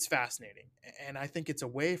it's fascinating. And I think it's a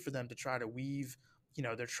way for them to try to weave –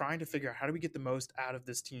 they're trying to figure out how do we get the most out of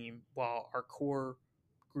this team while our core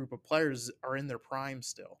group of players are in their prime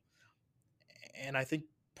still. And I think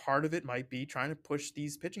part of it might be trying to push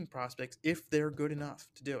these pitching prospects if they're good enough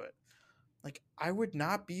to do it. Like, I would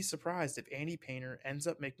not be surprised if Andy Painter ends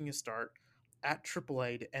up making a start at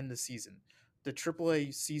AAA to end the season. The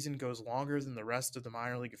AAA season goes longer than the rest of the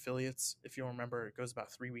minor league affiliates. If you'll remember, it goes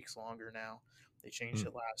about 3 weeks longer now. They changed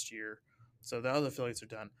it last year. So the other affiliates are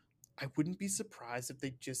done. I wouldn't be surprised if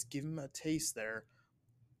they just give him a taste there.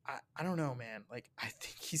 I don't know, man. Like, I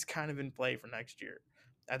think he's kind of in play for next year.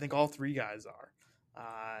 I think all 3 guys are.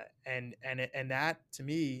 And that, to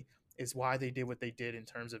me, is why they did what they did in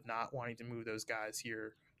terms of not wanting to move those guys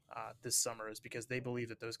here this summer, is because they believe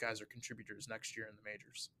that those guys are contributors next year in the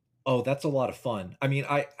majors. Oh, that's a lot of fun. I mean,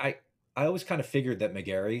 I always kind of figured that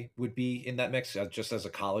McGarry would be in that mix just as a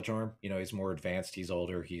college arm. He's more advanced. He's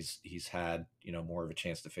older. He's had, more of a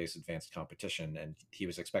chance to face advanced competition, and he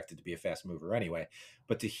was expected to be a fast mover anyway.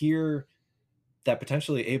 But to hear that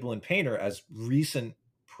potentially Abel and Painter as recent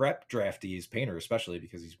prep draftees, Painter especially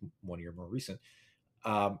because he's 1 year more recent,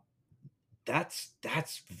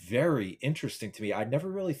 that's very interesting to me. I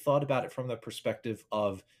never really thought about it from the perspective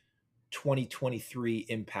of 2023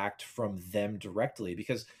 impact from them directly,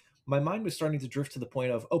 because my mind was starting to drift to the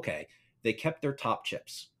point of, okay, they kept their top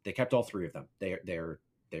chips. They kept all 3 of them. They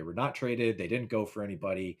were not traded. They didn't go for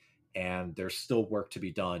anybody. And there's still work to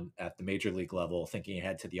be done at the major league level, thinking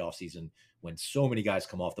ahead to the offseason when so many guys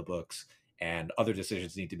come off the books and other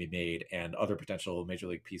decisions need to be made and other potential major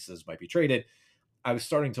league pieces might be traded. I was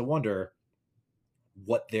starting to wonder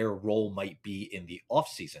what their role might be in the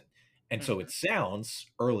offseason. And so it sounds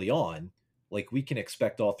early on like we can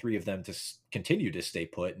expect all 3 of them to continue to stay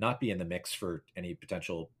put, not be in the mix for any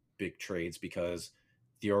potential big trades, because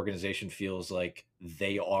the organization feels like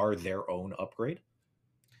they are their own upgrade.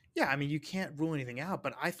 Yeah, I mean, you can't rule anything out,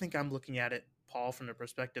 but I think I'm looking at it, Paul, from the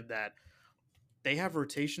perspective that they have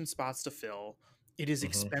rotation spots to fill. It is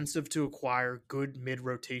expensive to acquire good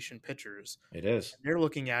mid-rotation pitchers. It is. And they're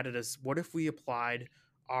looking at it as, what if we applied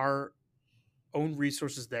our own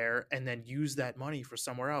resources there and then use that money for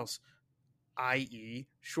somewhere else, i.e.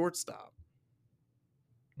 shortstop.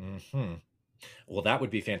 Hmm. Well, that would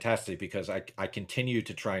be fantastic because I continue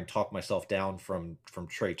to try and talk myself down from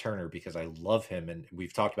Trey Turner because I love him, and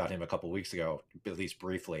we've talked about him a couple weeks ago, at least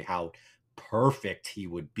briefly, how perfect he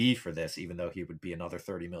would be for this, even though he would be another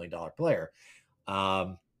 $30 million player.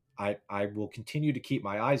 Um, I will continue to keep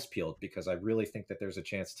my eyes peeled because I really think that there's a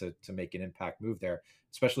chance to make an impact move there,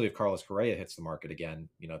 especially if Carlos Correa hits the market again.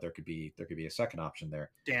 There could be a second option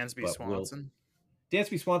there, Dansby but will Swanson.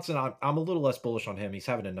 Dansby Swanson, I'm a little less bullish on him. He's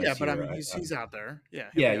having a Yeah, nice but I year. mean, he's out there. Yeah,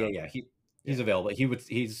 he'll Yeah, be yeah, out yeah. there. He's Yeah. available.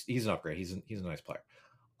 He's an upgrade. He's a nice player.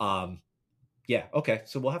 Um, yeah. Okay.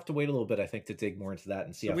 So we'll have to wait a little bit, I think, to dig more into that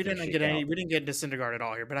and see So how things shake out. we didn't get into Syndergaard at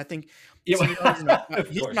all here, but I think Yeah, of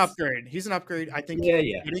he's an course. upgrade. He's an upgrade. I think Yeah,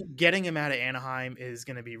 yeah. getting him out of Anaheim is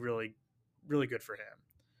going to be really, really good for him.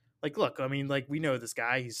 Like, look, I mean, like we know this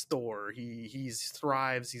guy. He's Thor. He's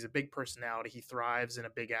thrives. He's a big personality. He thrives in a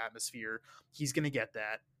big atmosphere. He's going to get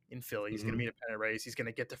that in Philly. He's going to be in a pennant race. He's going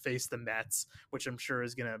to get to face the Mets, which I'm sure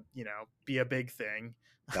is going to be a big thing.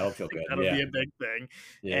 That'll feel good. That'll Yeah. be a big thing.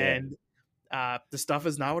 Yeah. And the stuff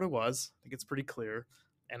is not what it was. I think it's pretty clear.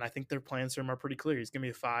 And I think their plans for him are pretty clear. He's going to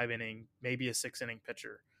be a 5-inning, maybe a 6-inning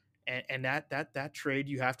pitcher. And that trade,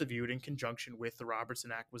 you have to view it in conjunction with the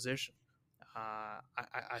Robertson acquisition.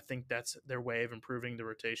 I think that's their way of improving the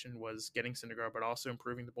rotation was getting Syndergaard, but also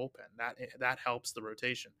improving the bullpen. That helps the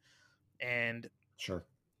rotation. And Sure.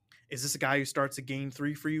 is this a guy who starts a game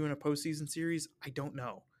 3 for you in a postseason series? I don't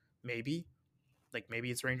know. Maybe. Like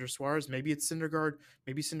maybe it's Ranger Suarez, maybe it's Syndergaard.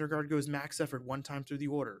 Maybe Syndergaard goes max effort one time through the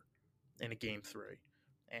order in a game 3,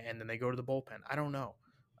 and then they go to the bullpen. I don't know.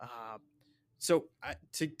 So I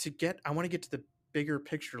want to get to the bigger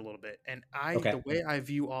picture a little bit, and Okay. the way I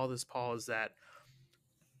view all this, Paul, is that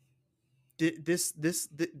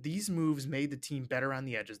these moves made the team better on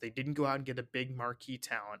the edges. They didn't go out and get a big marquee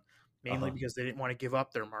talent, mainly because they didn't want to give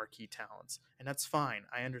up their marquee talents, and that's fine.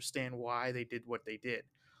 I understand why they did what they did.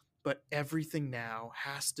 But everything now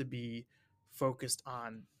has to be focused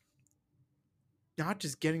on not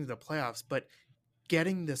just getting to the playoffs, but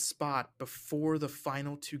getting the spot before the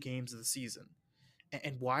final 2 games of the season.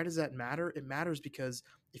 And why does that matter? It matters because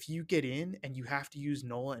if you get in and you have to use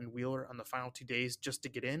Nola and Wheeler on the final 2 days just to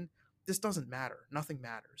get in, this doesn't matter. Nothing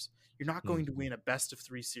matters. You're not going to win a best of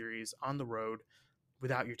 3 series on the road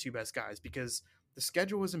without your 2 best guys because the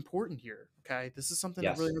schedule is important here. Okay. This is something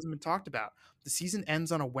that really hasn't been talked about. The season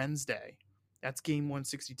ends on a Wednesday. That's game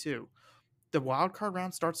 162. The wild card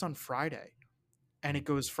round starts on Friday and it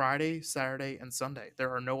goes Friday, Saturday, and Sunday.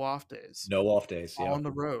 There are no off days. No off days. All on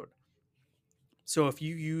the road. So if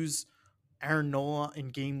you use Aaron Nola in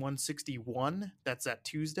game 161, that's that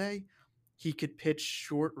Tuesday, he could pitch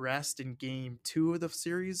short rest in game 2 of the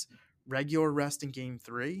series, regular rest in game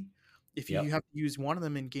 3. If you have to use one of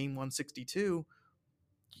them in game 162,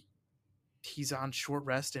 he's on short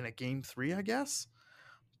rest in a game 3, I guess.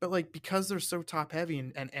 But like because they're so top heavy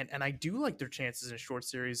and I do like their chances in a short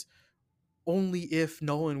series only if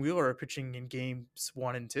Nolan and Wheeler are pitching in games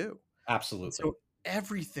 1 and 2. Absolutely. And so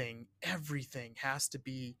everything has to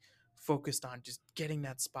be focused on just getting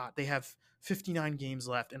that spot. They have 59 games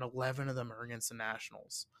left and 11 of them are against the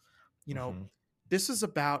Nationals. This is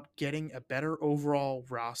about getting a better overall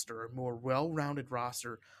roster, a more well-rounded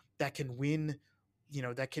roster that can win,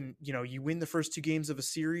 you win the first 2 games of a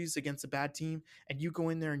series against a bad team and you go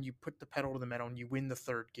in there and you put the pedal to the metal and you win the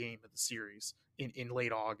 3rd game of the series in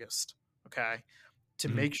late August, okay? To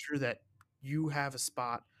make sure that you have a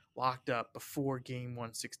spot locked up before game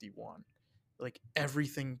 161. Like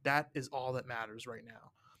everything, that is all that matters right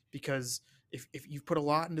now. Because if you've put a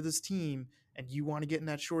lot into this team and you want to get in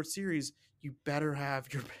that short series, you better have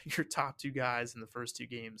your top 2 guys in the first 2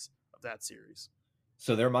 games of that series.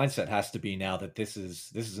 So their mindset has to be now that this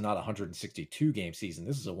is not a 162 game season.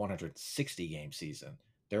 This is a 160 game season.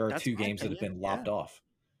 There are 2 games that have been lopped off.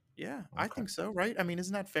 Yeah, okay. I think so, right? I mean,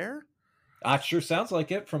 isn't that fair? It sure sounds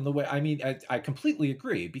like it from the way. I mean, I completely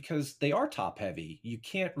agree because they are top heavy. You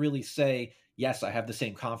can't really say, yes, I have the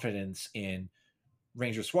same confidence in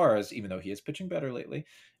Ranger Suarez, even though he is pitching better lately.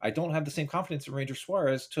 I don't have the same confidence in Ranger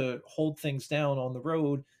Suarez to hold things down on the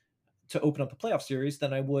road to open up the playoff series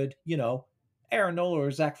than I would, Aaron Nola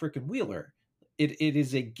or Zach frickin' Wheeler. It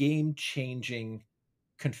is a game-changing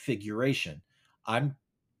configuration. My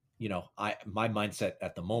mindset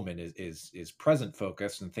at the moment is present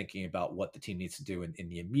focused and thinking about what the team needs to do in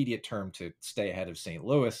the immediate term to stay ahead of St.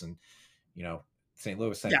 Louis and, St.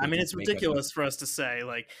 Louis. Yeah, I mean, it's ridiculous for us to say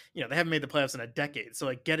they haven't made the playoffs in a decade.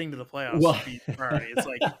 So getting to the playoffs would be priority.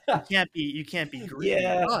 It's you can't be greedy.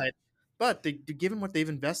 Yeah. But given what they've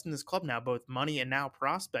invested in this club now, both money and now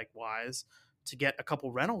prospect wise, to get a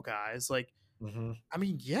couple rental guys, Mm-hmm. I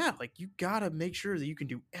mean, yeah, like you gotta make sure that you can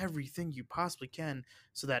do everything you possibly can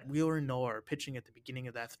so that Wheeler and Noah are pitching at the beginning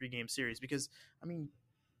of that 3-game series. Because I mean,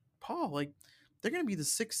 Paul, like they're gonna be the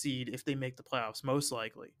 6th seed if they make the playoffs, most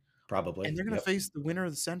likely, and Probably. they're gonna Yep. face the winner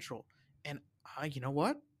of the Central. And you know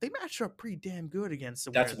what? They match up pretty damn good against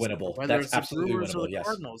the winner That's of the Central, winnable. whether That's it's the absolutely Brewers or winnable. the Yes.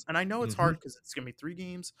 Cardinals. And I know it's Mm-hmm. hard because it's gonna be 3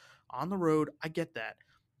 games on the road. I get that,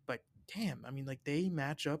 but damn, I mean, like they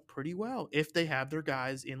match up pretty well if they have their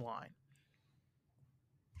guys in line.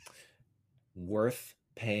 Worth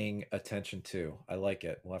paying attention to. I like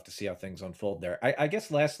it. We'll have to see how things unfold there. I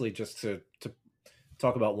guess lastly, just to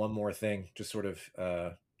talk about one more thing, just sort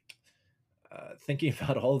of thinking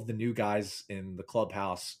about all of the new guys in the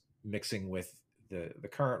clubhouse mixing with the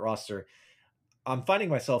current roster. I'm finding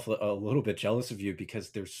myself a little bit jealous of you because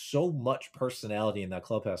there's so much personality in that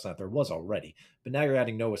clubhouse that there was already. But now you're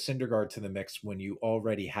adding Noah Syndergaard to the mix when you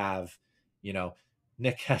already have, you know,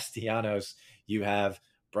 Nick Castellanos, you have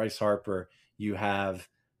Bryce Harper, you have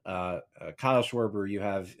Kyle Schwarber, you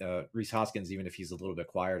have Rhys Hoskins, even if he's a little bit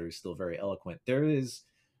quieter, he's still very eloquent. There's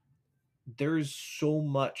so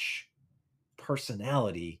much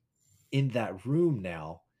personality in that room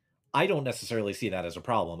now. I don't necessarily see that as a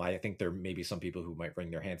problem. I think there may be some people who might wring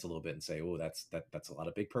their hands a little bit and say, "Oh, that's a lot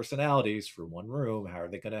of big personalities for one room. How are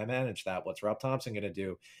they going to manage that? What's Rob Thompson going to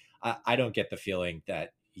do?" I don't get the feeling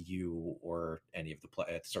that you or any of the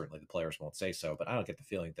certainly the players won't say so, but I don't get the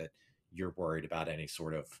feeling that you're worried about any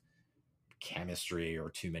sort of chemistry or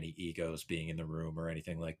too many egos being in the room or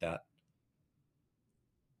anything like that.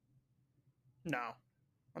 No,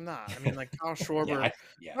 I'm not. I mean, like Kyle Schwarber,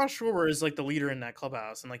 Yeah. Kyle Schwarber is like the leader in that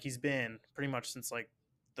clubhouse, and like he's been pretty much since like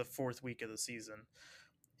the 4th week of the season.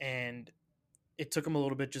 And it took him a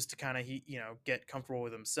little bit just to kind of get comfortable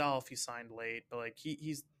with himself. He signed late, but like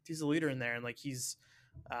he's a leader in there, and like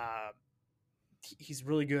uh he's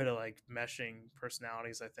really good at like meshing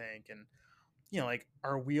personalities, I think. And like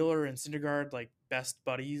are Wheeler and Syndergaard like best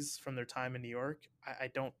buddies from their time in New York? I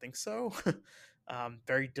don't think so.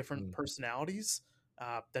 Very different personalities.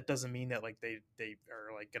 That doesn't mean that like they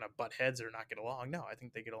are like gonna butt heads or not get along. No, I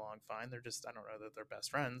think they get along fine. They're just, I don't know that they're best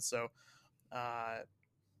friends. So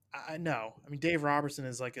I know. I mean, Dave Robertson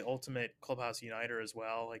is like an ultimate clubhouse uniter as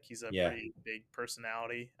well. Like he's a Yeah. pretty big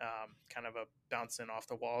personality, kind of a bouncing off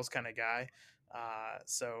the walls kind of guy.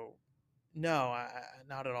 So no,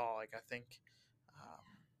 not at all. Like I think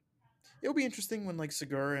it'll be interesting when like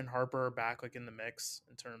Segura and Harper are back like in the mix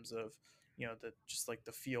in terms of the just like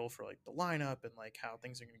the feel for like the lineup and like how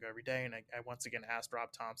things are going to go every day. And I once again asked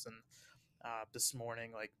Rob Thompson this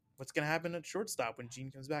morning like what's going to happen at shortstop when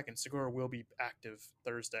Gene comes back, and Segura will be active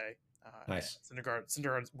Thursday. Nice.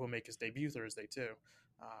 Syndergaard will make his debut Thursday too,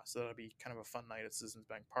 so that'll be kind of a fun night at Citizens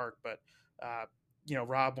Bank Park. But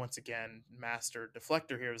Rob once again, master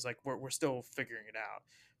deflector here, is like we're still figuring it out,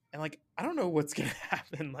 and like I don't know what's gonna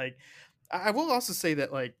happen. Like I will also say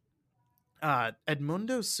that like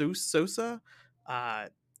Edmundo Sosa,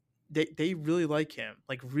 they really like him,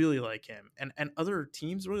 and other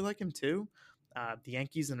teams really like him too. The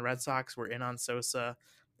Yankees and the Red Sox were in on Sosa.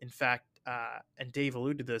 In fact, and Dave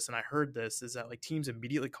alluded to this, and I heard this, is that like teams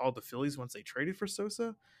immediately called the Phillies once they traded for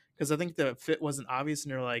Sosa because I think the fit wasn't obvious,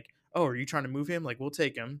 and they're like, "Oh, are you trying to move him? Like, we'll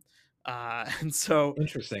take him." And so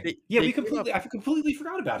interesting. I completely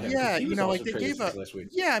forgot about him. Yeah, he was like they gave up this week.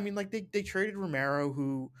 Yeah, I mean, like they traded Romero,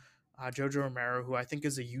 who Jojo Romero, who I think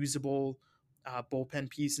is a usable bullpen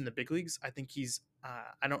piece in the big leagues. I think he's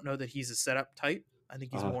I don't know that he's a setup type. I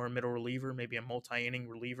think he's more a middle reliever, maybe a multi-inning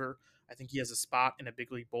reliever. I think he has a spot in a big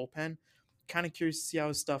league bullpen. Kind of curious to see how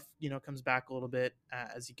his stuff, comes back a little bit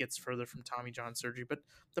as he gets further from Tommy John surgery. But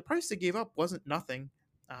the price they gave up wasn't nothing.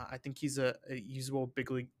 I think he's a usable big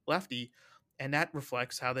league lefty, and that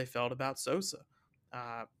reflects how they felt about Sosa.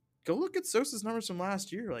 Go look at Sosa's numbers from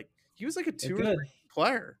last year. Like he was like a 2 or 3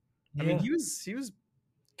 player. Yeah. I mean, he was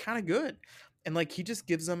kind of good. And like he just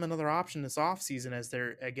gives them another option this offseason as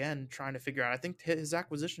they're again trying to figure out. I think his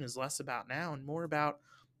acquisition is less about now and more about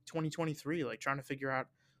 2023, like trying to figure out,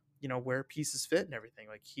 where pieces fit and everything.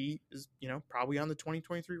 Like he is, probably on the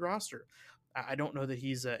 2023 roster. I don't know that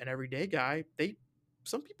he's an everyday guy.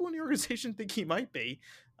 Some people in the organization think he might be.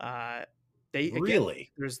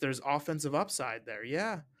 Really? There's offensive upside there.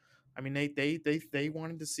 Yeah. I mean, they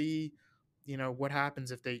wanted to see, what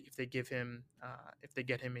happens if they give him if they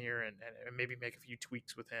get him here and maybe make a few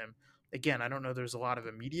tweaks with him. Again, I don't know there's a lot of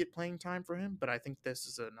immediate playing time for him, but I think this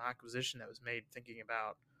is an acquisition that was made thinking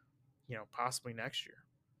about possibly next year.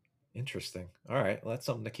 Interesting. All right, well, that's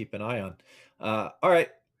something to keep an eye on. All right,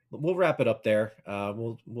 we'll wrap it up there.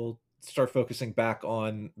 We'll start focusing back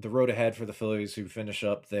on the road ahead for the Phillies, who finish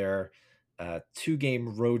up their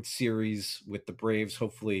 2-game road series with the Braves,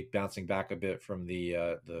 hopefully bouncing back a bit from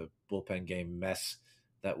the bullpen game mess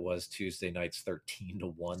that was Tuesday night's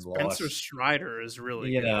 13-1 loss. Spencer Strider is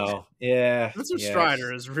really you good. know, yeah. Spencer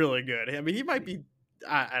Strider is really good. I mean, he might be.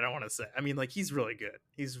 I don't want to say. I mean, like, he's really good.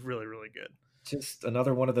 He's really, really good. Just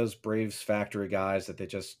another one of those Braves factory guys that they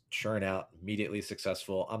just churn out, immediately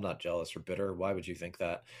successful. I'm not jealous or bitter. Why would you think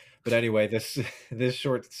that? But anyway, this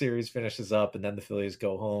short series finishes up, and then the Phillies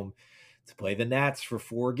go home to play the Nats for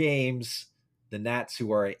 4 games. The Nats,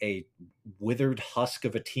 who are a withered husk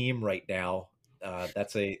of a team right now,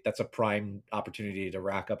 that's a prime opportunity to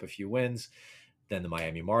rack up a few wins. Then the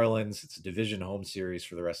Miami Marlins. It's a division home series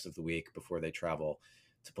for the rest of the week before they travel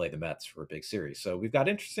to play the Mets for a big series. So we've got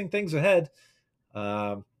interesting things ahead.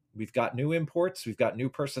 We've got new imports. We've got new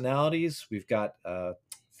personalities. We've got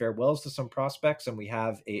farewells to some prospects, and we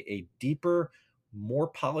have a deeper, more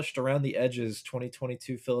polished around the edges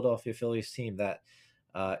 2022 Philadelphia Phillies team that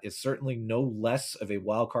is certainly no less of a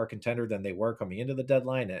wild card contender than they were coming into the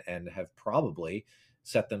deadline, and have probably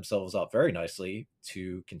set themselves up very nicely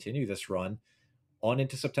to continue this run on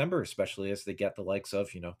into September, especially as they get the likes of,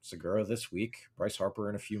 Segura this week, Bryce Harper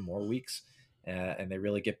in a few more weeks, and they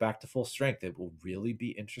really get back to full strength. It will really be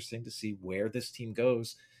interesting to see where this team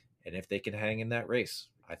goes and if they can hang in that race.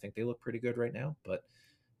 I think they look pretty good right now, but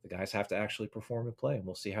the guys have to actually perform and play, and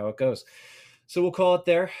we'll see how it goes. So we'll call it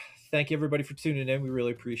there. Thank you, everybody, for tuning in. We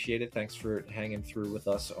really appreciate it. Thanks for hanging through with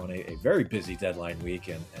us on a very busy deadline week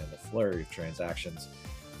and a flurry of transactions.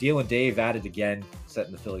 Deal and Dave at it again,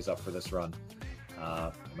 setting the Phillies up for this run.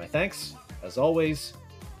 My thanks, as always,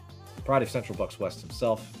 the pride of Central Bucks West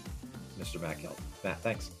himself, Mr. Matt Kelly. Matt,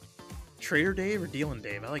 thanks. Trader Dave or Deal and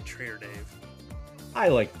Dave? I like Trader Dave. I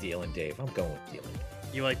like Deal and Dave. I'm going with Deal and Dave.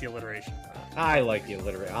 You like the alliteration? I like the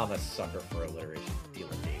alliteration. I'm a sucker for alliteration. Deal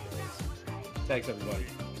and Dave. Thanks, everybody.